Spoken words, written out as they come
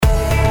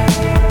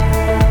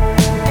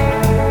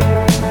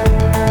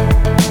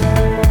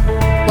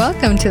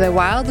to the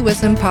Wild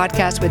Wisdom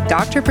Podcast with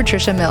Dr.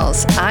 Patricia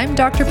Mills. I'm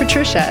Dr.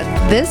 Patricia.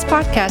 This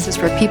podcast is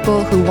for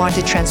people who want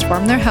to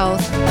transform their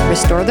health,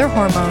 restore their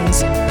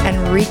hormones, and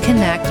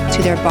reconnect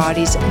to their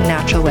body's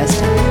natural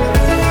wisdom.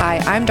 Hi,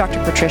 I'm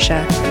Dr.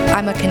 Patricia.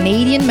 I'm a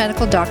Canadian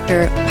medical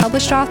doctor,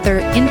 published author,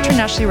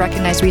 internationally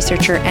recognized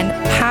researcher, and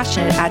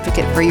passionate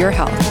advocate for your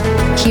health.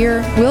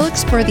 Here, we'll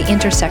explore the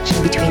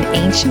intersection between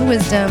ancient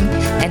wisdom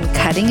and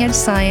cutting-edge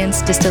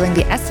science, distilling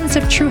the essence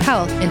of true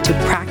health into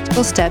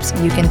practical steps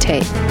you can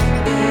take.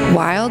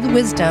 Wild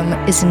wisdom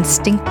is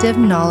instinctive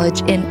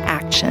knowledge in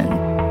action.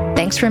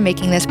 Thanks for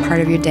making this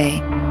part of your day.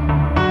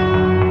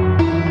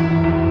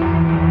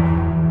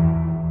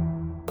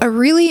 A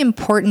really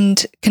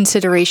important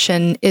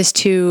consideration is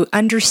to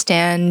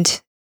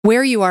understand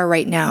where you are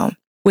right now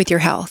with your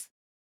health.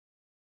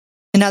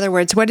 In other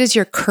words, what is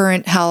your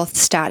current health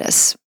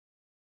status?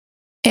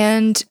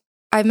 And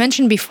I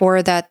mentioned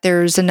before that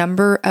there's a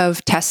number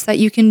of tests that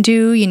you can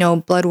do,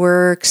 blood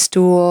work,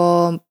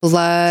 stool,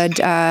 blood,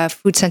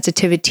 food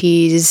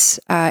sensitivities,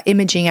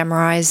 imaging,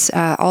 MRIs,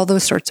 all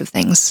those sorts of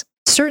things.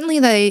 Certainly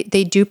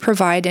they do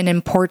provide an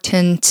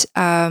important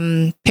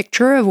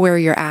picture of where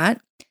you're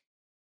at.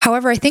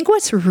 However, I think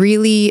what's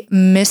really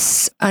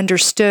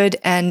misunderstood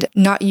and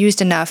not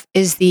used enough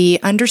is the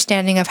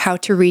understanding of how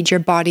to read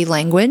your body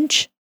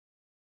language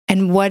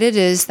and what it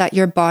is that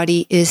your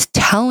body is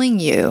telling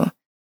you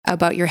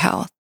about your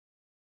health.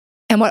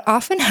 And what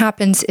often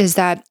happens is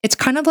that it's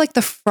kind of like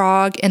the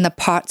frog in the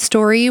pot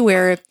story,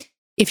 where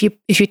if you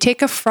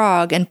take a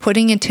frog and put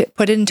it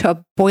into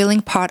a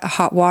boiling pot of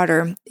hot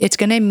water, it's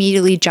going to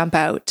immediately jump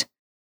out.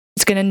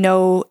 It's going to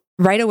know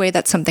right away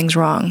that something's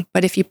wrong.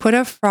 But if you put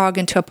a frog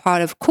into a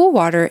pot of cool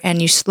water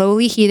and you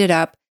slowly heat it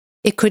up,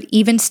 it could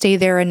even stay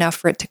there enough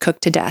for it to cook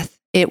to death.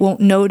 It won't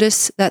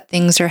notice that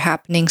things are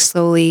happening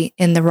slowly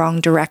in the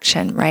wrong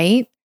direction,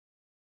 right?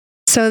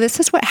 So this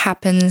is what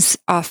happens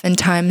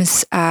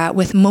oftentimes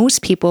with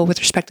most people with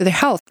respect to their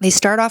health. They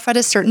start off at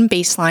a certain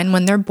baseline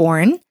when they're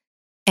born,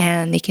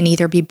 and they can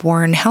either be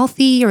born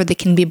healthy or they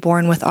can be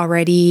born with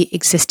already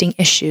existing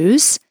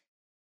issues.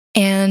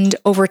 And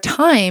over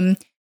time,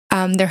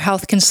 their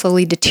health can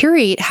slowly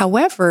deteriorate.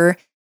 However,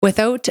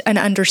 without an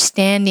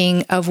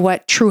understanding of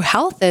what true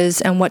health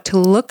is and what to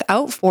look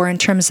out for in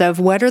terms of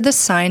what are the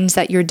signs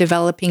that you're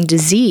developing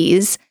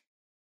disease,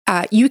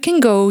 you can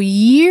go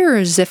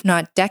years, if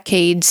not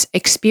decades,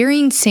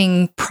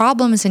 experiencing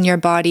problems in your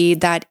body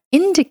that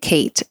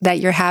indicate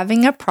that you're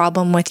having a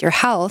problem with your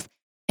health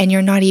and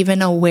you're not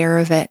even aware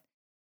of it.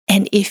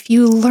 And if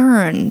you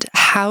learned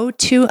how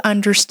to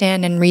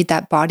understand and read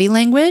that body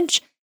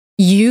language,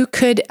 you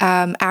could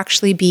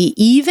actually be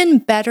even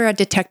better at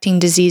detecting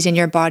disease in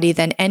your body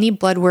than any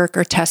blood work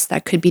or test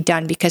that could be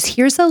done. Because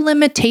here's a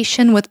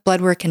limitation with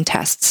blood work and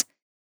tests.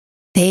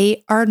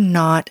 They are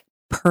not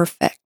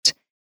perfect.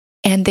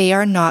 And they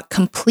are not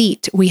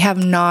complete. We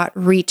have not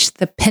reached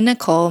the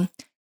pinnacle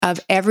of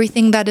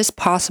everything that is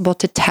possible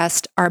to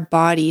test our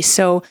body.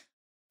 So,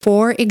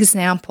 for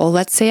example,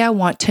 let's say I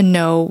want to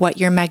know what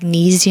your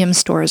magnesium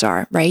stores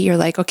are, right? You're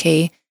like,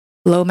 okay,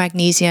 low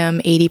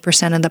magnesium,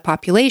 80% of the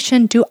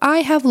population. Do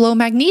I have low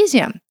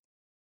magnesium?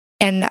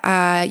 And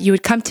you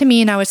would come to me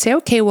and I would say,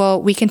 okay,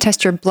 well, we can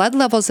test your blood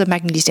levels of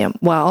magnesium.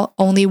 Well,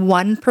 only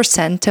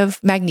 1%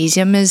 of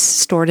magnesium is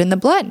stored in the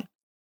blood.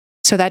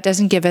 So that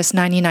doesn't give us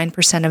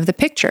 99% of the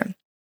picture.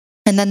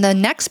 And then the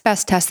next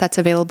best test that's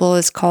available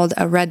is called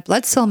a red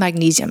blood cell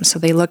magnesium. So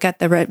they look at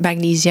the red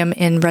magnesium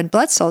in red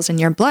blood cells in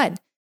your blood.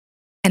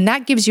 And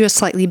that gives you a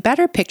slightly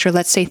better picture,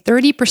 let's say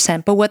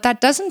 30%. But what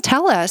that doesn't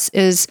tell us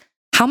is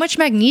how much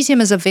magnesium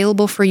is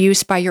available for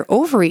use by your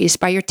ovaries,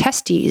 by your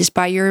testes,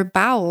 by your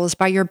bowels,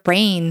 by your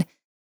brain.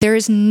 There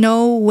is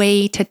no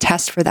way to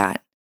test for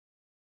that.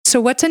 So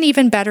what's an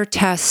even better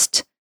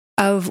test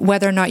of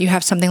whether or not you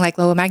have something like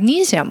low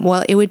magnesium?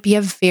 Well, it would be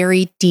a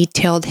very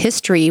detailed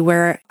history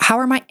where, how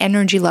are my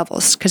energy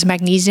levels? Because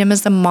magnesium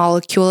is the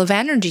molecule of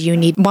energy. You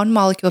need one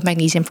molecule of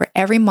magnesium for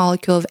every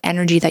molecule of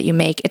energy that you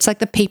make. It's like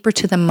the paper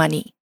to the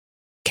money.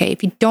 Okay,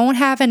 if you don't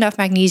have enough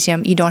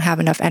magnesium, you don't have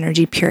enough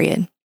energy,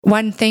 period.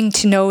 One thing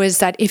to know is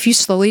that if you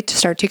slowly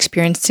start to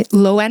experience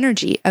low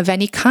energy of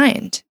any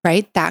kind,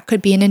 right, that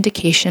could be an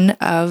indication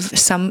of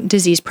some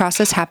disease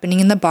process happening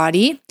in the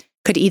body.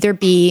 Could either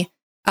be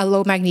a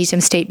low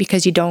magnesium state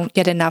because you don't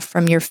get enough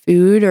from your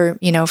food or,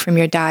 from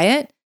your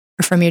diet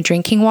or from your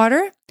drinking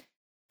water.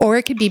 Or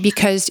it could be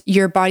because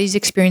your body's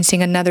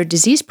experiencing another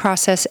disease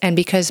process, and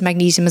because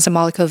magnesium is a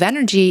molecule of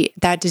energy,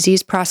 that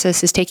disease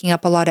process is taking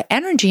up a lot of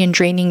energy and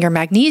draining your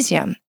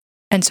magnesium.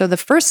 And so the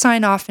first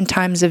sign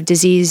oftentimes of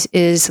disease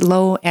is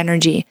low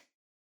energy.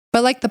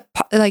 But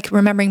like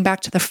remembering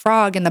back to the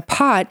frog in the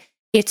pot,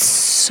 it's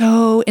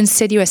so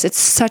insidious. It's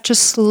such a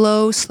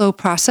slow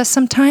process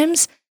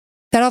sometimes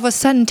that all of a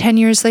sudden, 10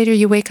 years later,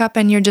 you wake up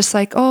and you're just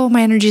like, oh,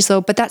 my energy's low,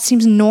 but that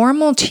seems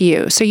normal to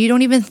you. So you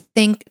don't even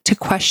think to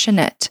question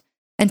it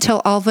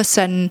until all of a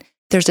sudden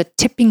there's a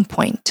tipping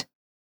point.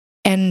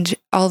 And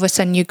all of a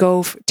sudden you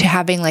go to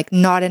having like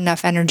not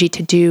enough energy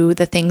to do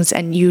the things,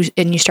 and you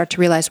start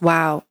to realize,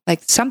 wow,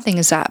 like something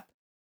is up.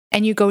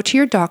 And you go to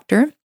your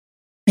doctor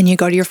And you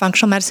go to your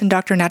functional medicine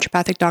doctor,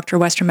 naturopathic doctor,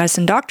 Western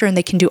medicine doctor, and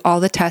they can do all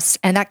the tests,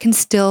 and that can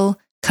still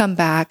come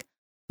back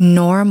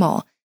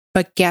normal.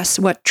 But guess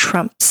what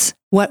trumps?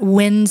 What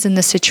wins in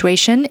the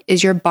situation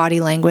is your body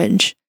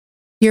language.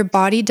 Your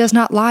body does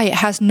not lie. It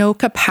has no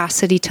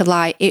capacity to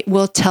lie. It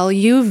will tell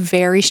you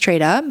very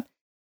straight up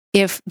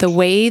if the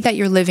way that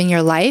you're living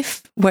your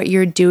life, what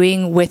you're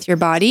doing with your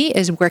body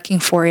is working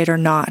for it or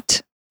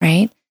not,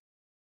 right?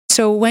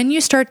 So when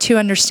you start to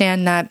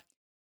understand that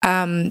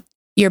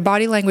your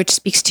body language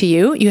speaks to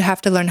you, you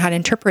have to learn how to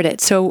interpret it.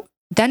 So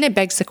then it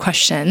begs the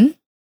question.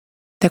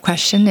 The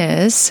question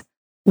is,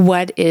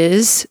 what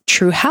is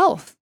true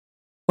health?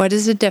 What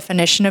is the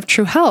definition of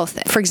true health?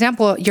 For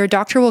example, your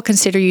doctor will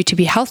consider you to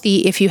be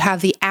healthy if you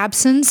have the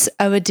absence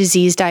of a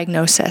disease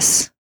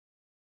diagnosis.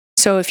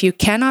 So if you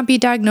cannot be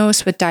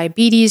diagnosed with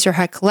diabetes or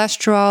high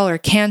cholesterol or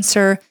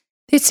cancer,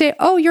 they'd say,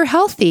 oh, you're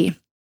healthy.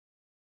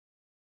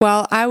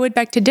 Well, I would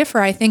beg to differ.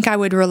 I think I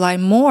would rely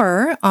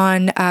more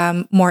on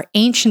more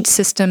ancient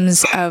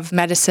systems of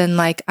medicine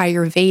like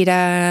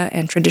Ayurveda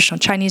and traditional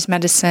Chinese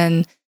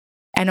medicine,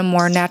 and a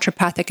more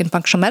naturopathic and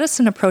functional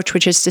medicine approach,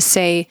 which is to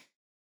say,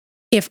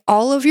 if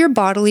all of your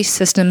bodily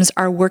systems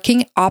are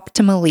working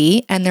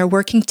optimally and they're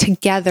working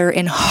together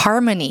in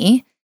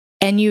harmony,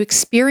 and you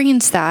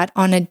experience that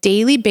on a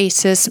daily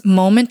basis,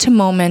 moment to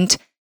moment,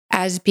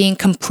 as being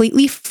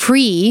completely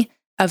free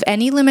of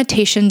any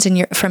limitations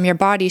from your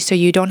body, so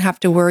you don't have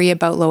to worry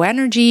about low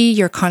energy,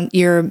 your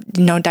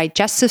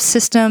digestive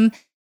system,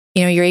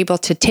 you're able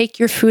to take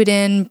your food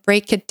in,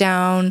 break it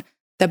down.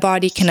 The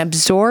body can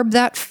absorb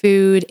that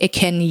food. It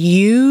can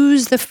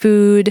use the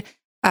food.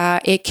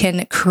 It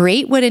can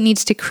create what it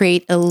needs to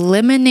create,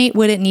 eliminate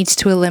what it needs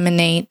to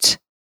eliminate.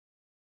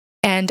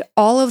 And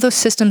all of those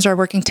systems are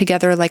working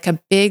together like a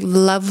big,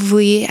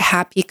 lovely,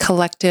 happy,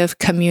 collective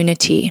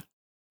community.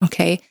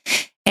 Okay.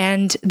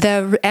 And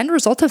the end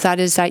result of that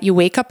is that you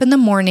wake up in the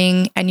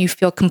morning and you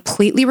feel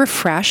completely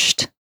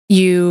refreshed.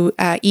 You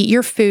eat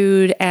your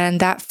food, and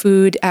that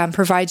food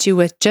provides you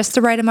with just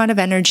the right amount of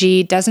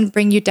energy, doesn't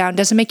bring you down,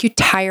 doesn't make you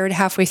tired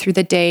halfway through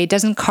the day,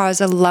 doesn't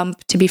cause a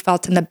lump to be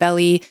felt in the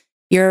belly.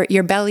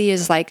 Your belly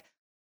is like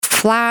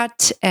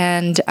flat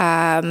and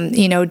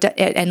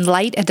and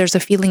light, and there's a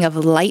feeling of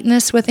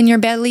lightness within your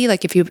belly.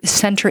 Like if you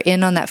center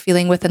in on that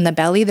feeling within the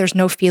belly, there's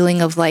no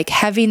feeling of like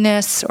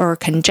heaviness or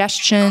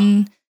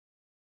congestion.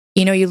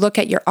 You look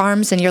at your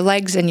arms and your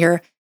legs, and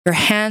your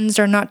hands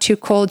are not too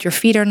cold. Your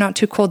feet are not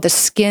too cold. The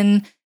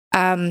skin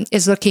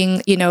is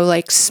looking,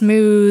 like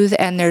smooth,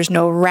 and there's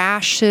no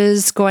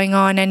rashes going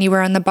on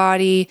anywhere on the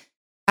body.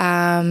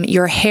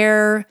 Your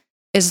hair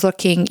is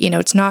looking,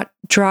 it's not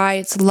dry.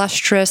 It's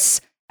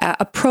lustrous,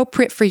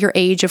 appropriate for your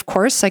age, of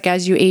course. Like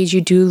as you age,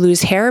 you do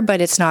lose hair, but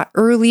it's not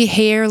early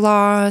hair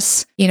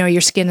loss.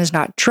 Your skin is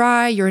not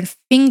dry. Your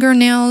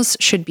fingernails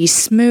should be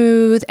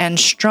smooth and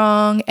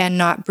strong and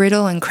not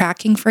brittle and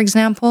cracking, for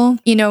example.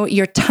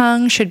 Your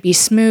tongue should be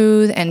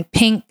smooth and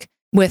pink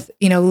with,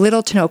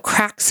 little to no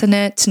cracks in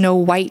it, no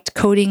white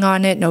coating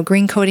on it, no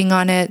green coating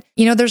on it.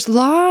 There's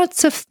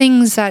lots of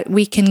things that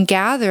we can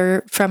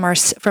gather from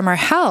our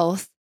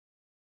health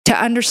to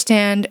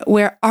understand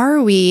where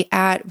are we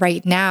at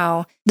right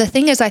now. The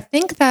thing is, I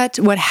think that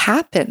what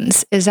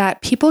happens is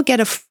that people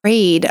get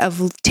afraid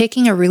of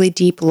taking a really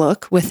deep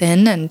look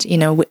within and,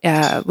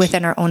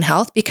 within our own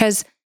health,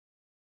 because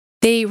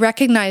they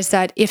recognize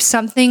that if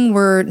something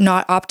were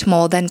not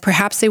optimal, then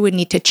perhaps they would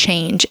need to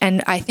change.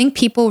 And I think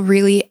people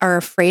really are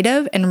afraid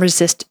of and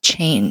resist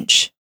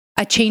change.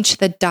 A change to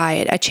the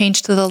diet, a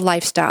change to the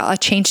lifestyle, a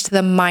change to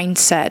the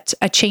mindset,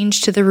 a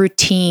change to the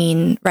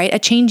routine, right? A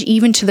change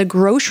even to the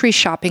grocery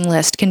shopping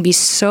list can be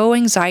so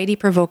anxiety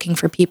provoking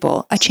for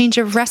people. A change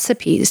of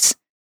recipes,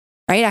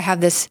 right? I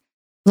have this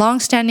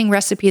long-standing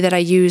recipe that I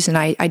use and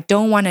I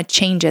don't want to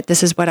change it.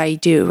 This is what I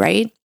do,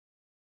 right?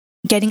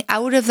 Getting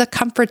out of the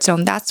comfort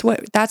zone, that's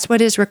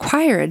what is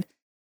required.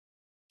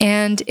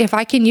 And if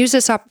I can use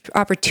this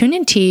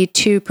opportunity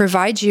to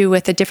provide you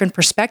with a different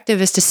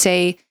perspective, is to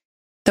say,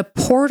 the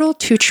portal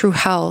to true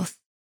health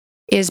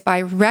is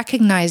by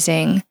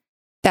recognizing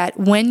that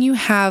when you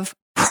have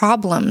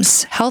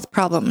problems, health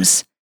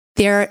problems,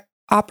 there are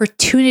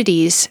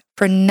opportunities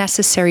for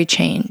necessary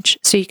change.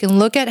 So you can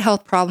look at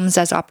health problems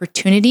as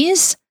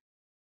opportunities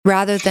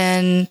rather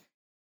than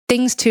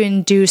things to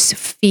induce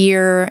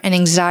fear and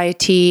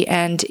anxiety.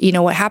 And,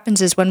 what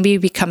happens is when we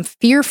become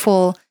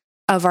fearful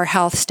of our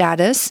health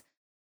status,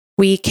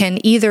 it can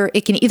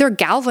either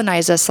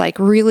galvanize us, like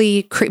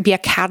really be a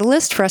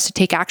catalyst for us to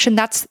take action.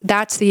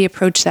 That's the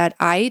approach that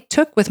I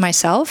took with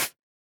myself.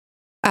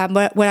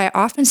 But what I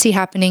often see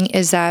happening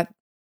is that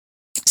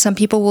some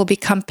people will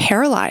become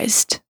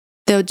paralyzed.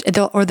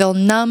 They'll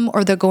numb,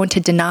 or they'll go into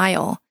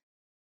denial,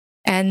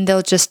 and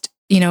they'll just,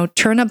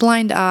 turn a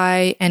blind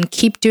eye and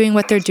keep doing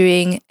what they're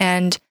doing.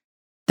 And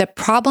the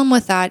problem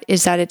with that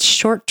is that it's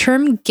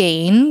short-term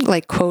gain,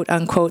 like quote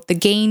unquote, the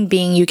gain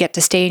being you get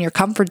to stay in your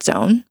comfort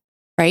zone.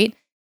 Right?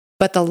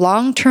 But the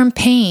long-term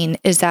pain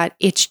is that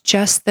it's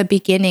just the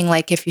beginning.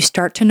 Like if you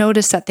start to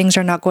notice that things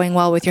are not going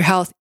well with your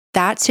health,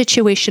 that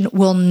situation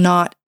will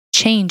not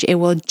change. It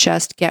will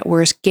just get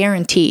worse,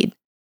 guaranteed.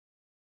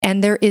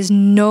 And there is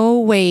no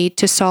way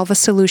to solve a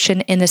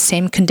solution in the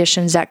same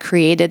conditions that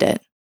created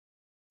it.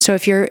 So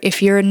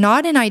if you're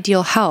not in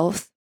ideal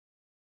health,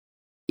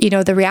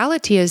 the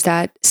reality is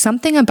that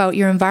something about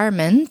your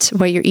environment,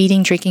 what you're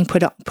eating, drinking,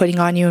 putting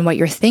on you, and what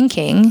you're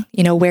thinking,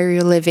 where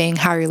you're living,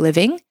 how you're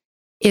living,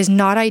 is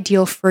not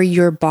ideal for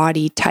your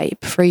body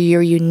type, for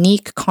your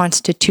unique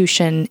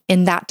constitution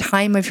in that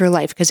time of your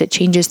life, because it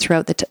changes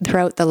throughout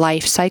the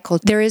life cycle.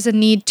 There is a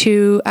need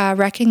to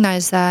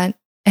recognize that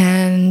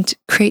and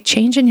create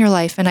change in your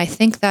life. And I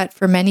think that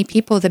for many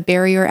people, the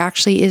barrier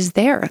actually is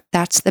there.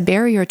 That's the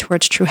barrier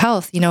towards true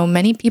health.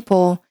 Many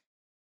people,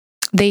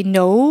 they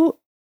know,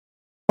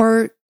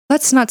 or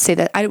let's not say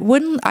that.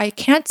 I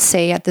can't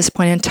say at this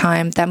point in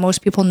time that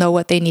most people know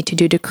what they need to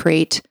do to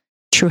create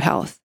true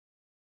health,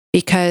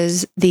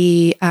 because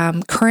the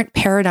current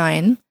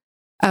paradigm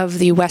of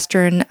the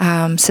Western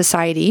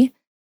society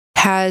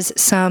has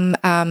some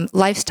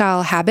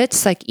lifestyle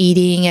habits like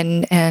eating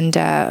and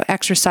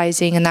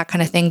exercising and that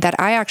kind of thing that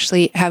I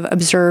actually have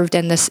observed,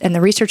 and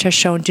the research has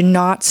shown do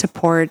not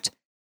support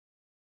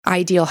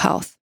ideal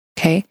health.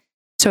 Okay,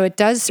 so it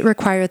does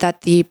require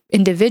that the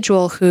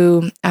individual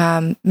who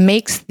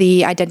makes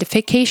the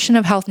identification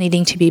of health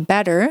needing to be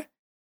better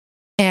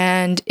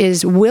and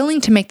is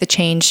willing to make the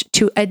change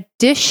to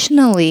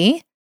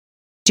additionally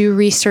do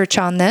research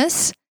on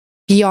this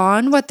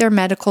beyond what their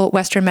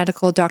Western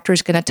medical doctor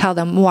is going to tell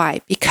them.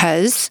 Why?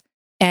 Because,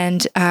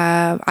 and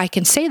I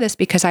can say this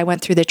because I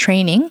went through the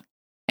training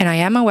and I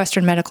am a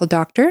Western medical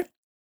doctor,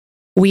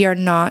 we are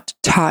not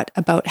taught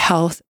about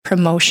health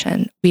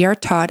promotion. We are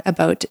taught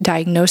about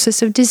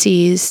diagnosis of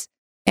disease,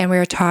 and we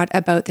are taught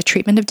about the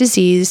treatment of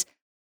disease.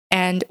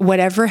 And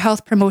whatever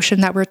health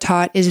promotion that we're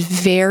taught is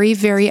very,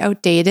 very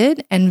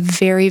outdated and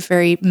very,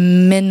 very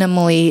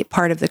minimally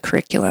part of the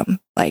curriculum,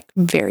 like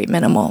very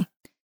minimal.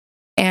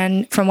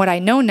 And from what I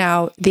know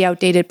now, the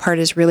outdated part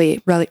is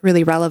really, really,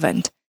 really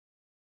relevant.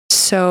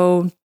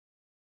 So,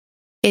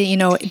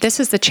 this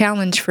is the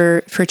challenge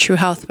for true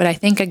health. But I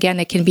think, again,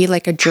 it can be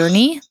like a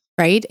journey,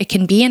 right? It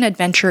can be an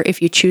adventure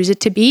if you choose it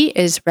to be,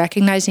 is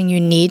recognizing you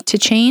need to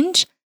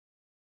change,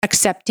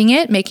 accepting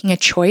it, making a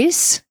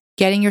choice,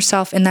 getting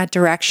yourself in that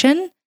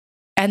direction,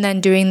 and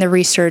then doing the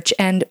research.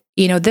 And,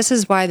 this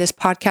is why this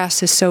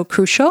podcast is so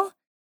crucial,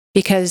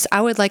 because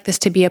I would like this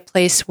to be a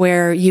place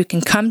where you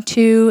can come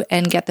to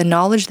and get the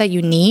knowledge that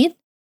you need,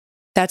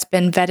 that's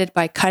been vetted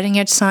by cutting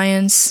edge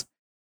science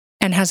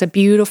and has a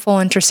beautiful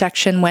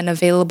intersection when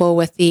available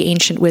with the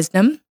ancient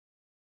wisdom,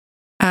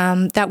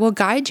 that will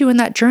guide you in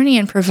that journey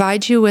and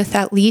provide you with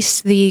at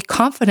least the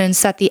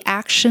confidence that the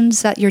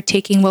actions that you're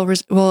taking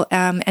will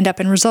end up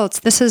in results.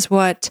 This is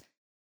what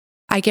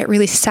I get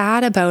really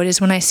sad about, is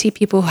when I see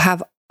people who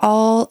have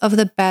all of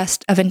the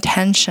best of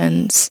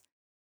intentions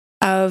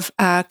of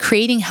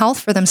creating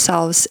health for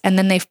themselves, and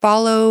then they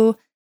follow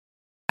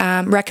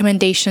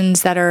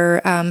recommendations that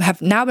are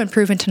have now been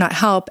proven to not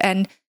help.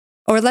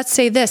 Or let's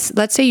say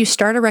you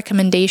start a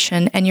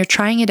recommendation and you're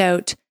trying it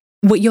out.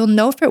 What you'll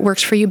know if it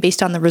works for you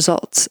based on the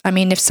results. I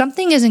mean, if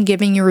something isn't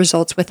giving you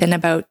results within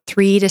about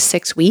 3 to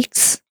 6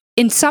 weeks,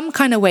 in some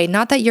kind of way,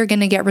 not that you're going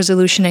to get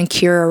resolution and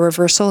cure or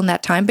reversal in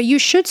that time, but you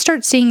should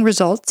start seeing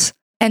results.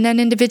 And then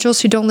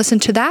individuals who don't listen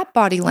to that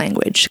body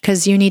language,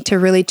 because you need to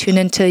really tune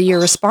into your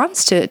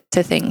response to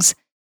things.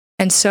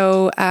 And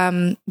so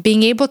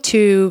being able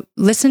to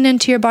listen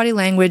into your body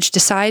language,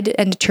 decide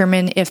and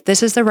determine if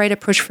this is the right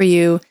approach for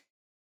you.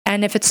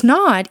 And if it's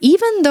not,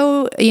 even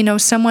though,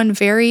 someone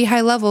very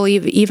high level,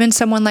 even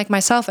someone like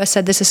myself, has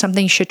said this is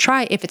something you should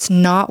try, if it's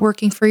not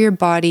working for your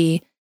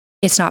body,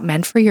 it's not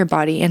meant for your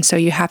body. And so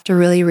you have to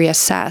really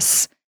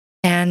reassess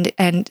and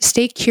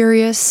stay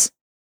curious,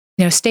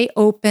 stay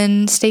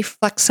open, stay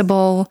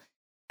flexible.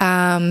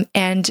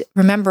 And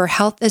remember,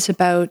 health is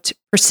about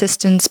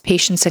persistence,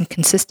 patience, and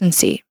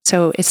consistency.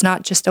 So it's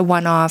not just a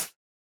one-off,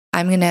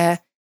 I'm going to,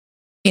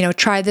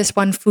 try this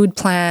one food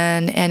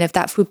plan. And if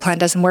that food plan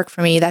doesn't work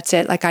for me, that's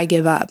it. Like I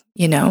give up,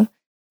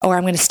 or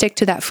I'm going to stick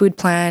to that food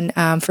plan.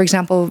 For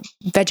example,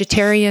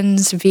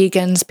 vegetarians,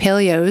 vegans,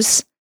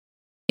 paleos,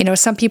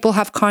 some people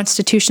have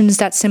constitutions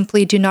that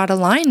simply do not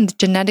align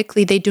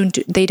genetically. They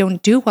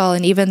don't do well.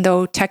 And even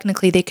though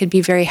technically they could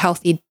be very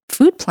healthy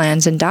food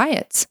plans and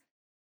diets,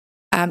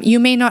 you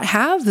may not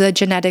have the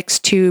genetics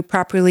to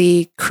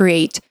properly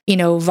create,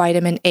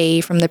 vitamin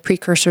A from the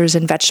precursors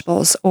in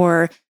vegetables,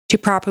 or to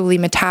properly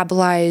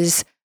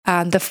metabolize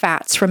the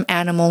fats from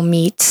animal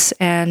meats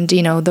and,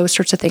 those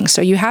sorts of things.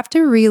 So you have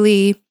to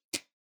really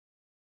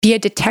be a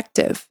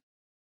detective.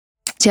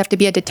 So you have to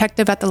be a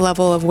detective at the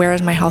level of where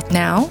is my health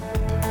now?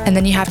 And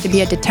then you have to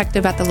be a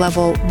detective at the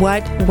level,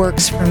 what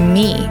works for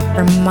me,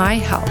 for my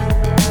health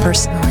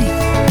personally.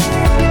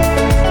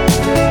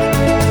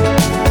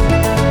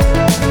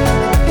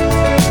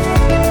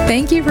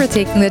 Thank you for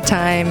taking the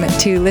time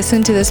to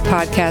listen to this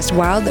podcast,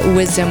 Wild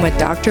Wisdom with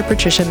Dr.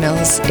 Patricia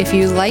Mills. If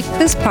you like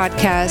this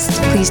podcast,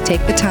 please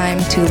take the time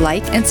to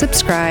like and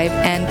subscribe,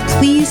 and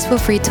please feel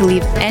free to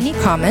leave any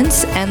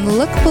comments and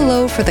look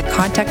below for the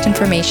contact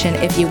information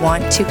if you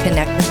want to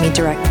connect with me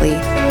directly.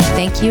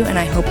 Thank you, and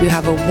I hope you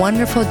have a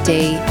wonderful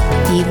day,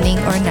 evening,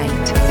 or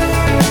night.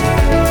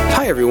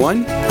 Hi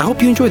everyone, I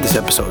hope you enjoyed this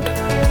episode.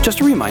 Just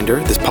a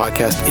reminder, this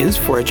podcast is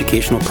for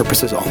educational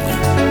purposes only.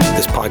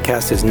 This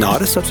podcast is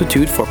not a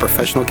substitute for a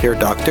professional care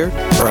doctor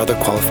or other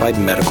qualified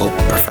medical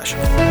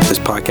professional. This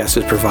podcast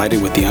is provided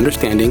with the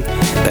understanding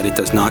that it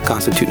does not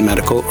constitute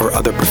medical or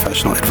other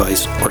professional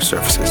advice or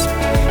services.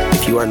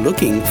 If you are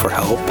looking for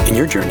help in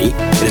your journey,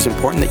 it is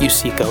important that you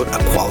seek out a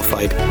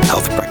qualified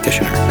health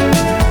practitioner.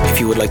 If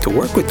you would like to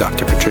work with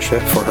Dr.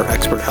 Patricia for her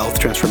expert health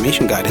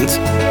transformation guidance,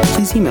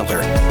 please email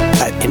her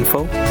at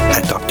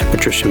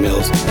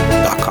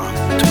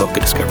info@drpatriciamills.com to book a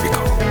discovery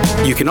call.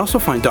 You can also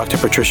find Dr.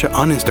 Patricia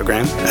on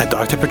Instagram at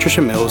Dr.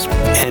 Patricia Mills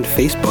and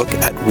Facebook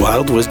at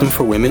Wild Wisdom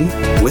for Women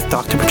with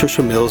Dr.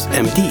 Patricia Mills,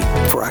 MD.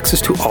 For access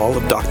to all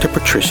of Dr.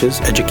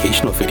 Patricia's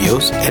educational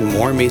videos and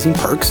more amazing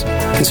perks,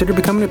 consider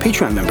becoming a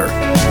Patreon member.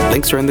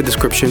 Links are in the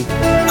description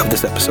of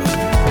this episode.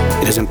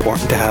 It is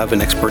important to have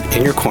an expert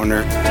in your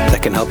corner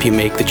that can help you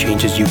make the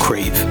changes you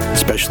crave,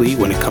 especially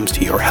when it comes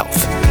to your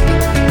health.